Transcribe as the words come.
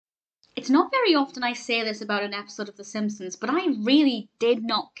It's not very often I say this about an episode of The Simpsons, but I really did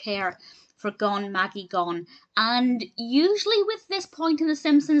not care for Gone, Maggie Gone. And usually with this point in The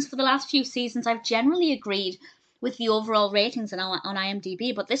Simpsons for the last few seasons, I've generally agreed with the overall ratings on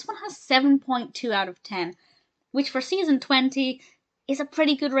IMDb, but this one has 7.2 out of 10, which for season 20 is a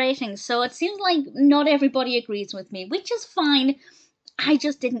pretty good rating. So it seems like not everybody agrees with me, which is fine. I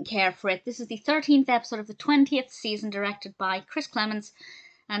just didn't care for it. This is the 13th episode of the 20th season, directed by Chris Clements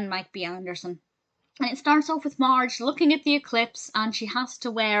and Mike B. Anderson. And it starts off with Marge looking at the eclipse, and she has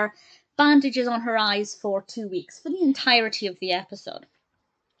to wear bandages on her eyes for 2 weeks, for the entirety of the episode.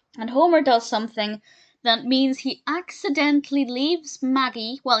 And Homer does something that means he accidentally leaves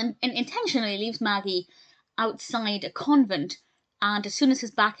Maggie, well, intentionally leaves Maggie outside a convent, and as soon as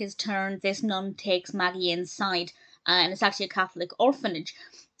his back is turned, this nun takes Maggie inside, and it's actually a Catholic orphanage.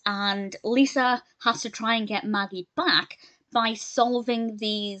 And Lisa has to try and get Maggie back by solving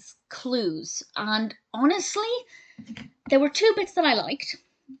these clues. And honestly, there were 2 bits that I liked.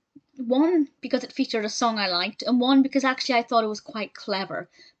 One, because it featured a song I liked, and one, because actually I thought it was quite clever.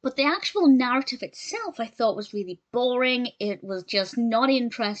 But the actual narrative itself I thought was really boring. It was just not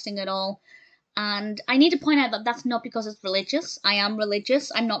interesting at all. And I need to point out that that's not because it's religious. I am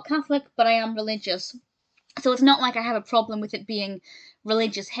religious. I'm not Catholic, but I am religious. So it's not like I have a problem with it being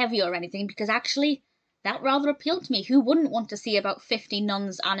religious heavy or anything, because actually that rather appealed to me. Who wouldn't want to see about 50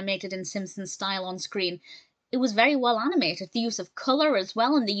 nuns animated in Simpsons style on screen? It was very well animated. The use of colour as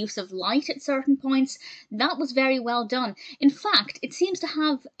well, and the use of light at certain points, that was very well done. In fact, it seems to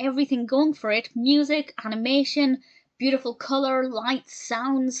have everything going for it. Music, animation, beautiful colour, lights,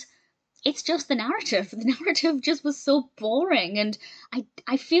 sounds. It's just the narrative. The narrative just was so boring, and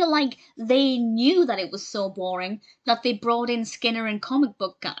I feel like they knew that it was so boring that they brought in Skinner and Comic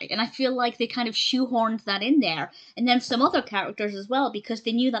Book Guy, and I feel like they kind of shoehorned that in there, and then some other characters as well, because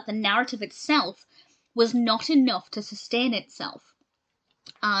they knew that the narrative itself was not enough to sustain itself,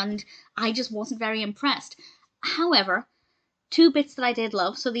 and I just wasn't very impressed. However, 2 bits that I did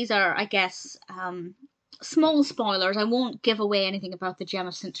love, so these are, I guess, small spoilers. I won't give away anything about the Gem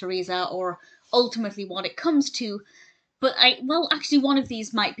of St. Teresa or ultimately what it comes to, but actually one of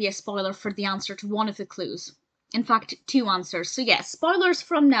these might be a spoiler for the answer to one of the clues. In fact, 2 answers. So yes, spoilers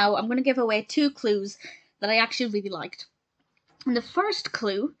from now. I'm going to give away 2 clues that I actually really liked. And the first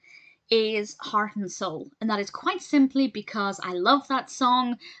clue is Heart and Soul, and that is quite simply because I love that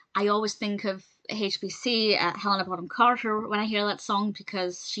song. I always think of HBC, Helena Bonham Carter, when I hear that song,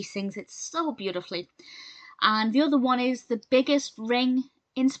 because she sings it so beautifully. And the other one is The Biggest Ring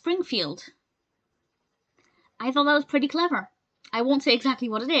in Springfield. I thought that was pretty clever. I won't say exactly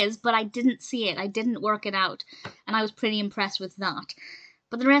what it is, but I didn't see it. I didn't work it out. And I was pretty impressed with that.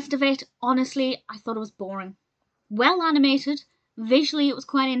 But the rest of it, honestly, I thought it was boring. Well animated. Visually, it was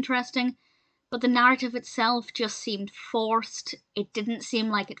quite interesting. But the narrative itself just seemed forced. It didn't seem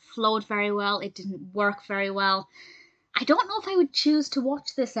like it flowed very well. It didn't work very well. I don't know if I would choose to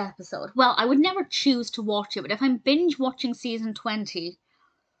watch this episode. Well, I would never choose to watch it, but if I'm binge watching season 20,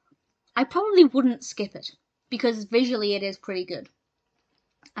 I probably wouldn't skip it, because visually it is pretty good.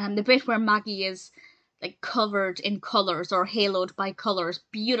 The bit where Maggie is like covered in colours or haloed by colours,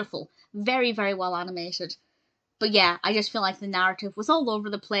 beautiful. Very, very well animated. But yeah, I just feel like the narrative was all over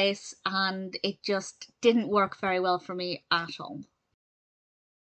the place and it just didn't work very well for me at all.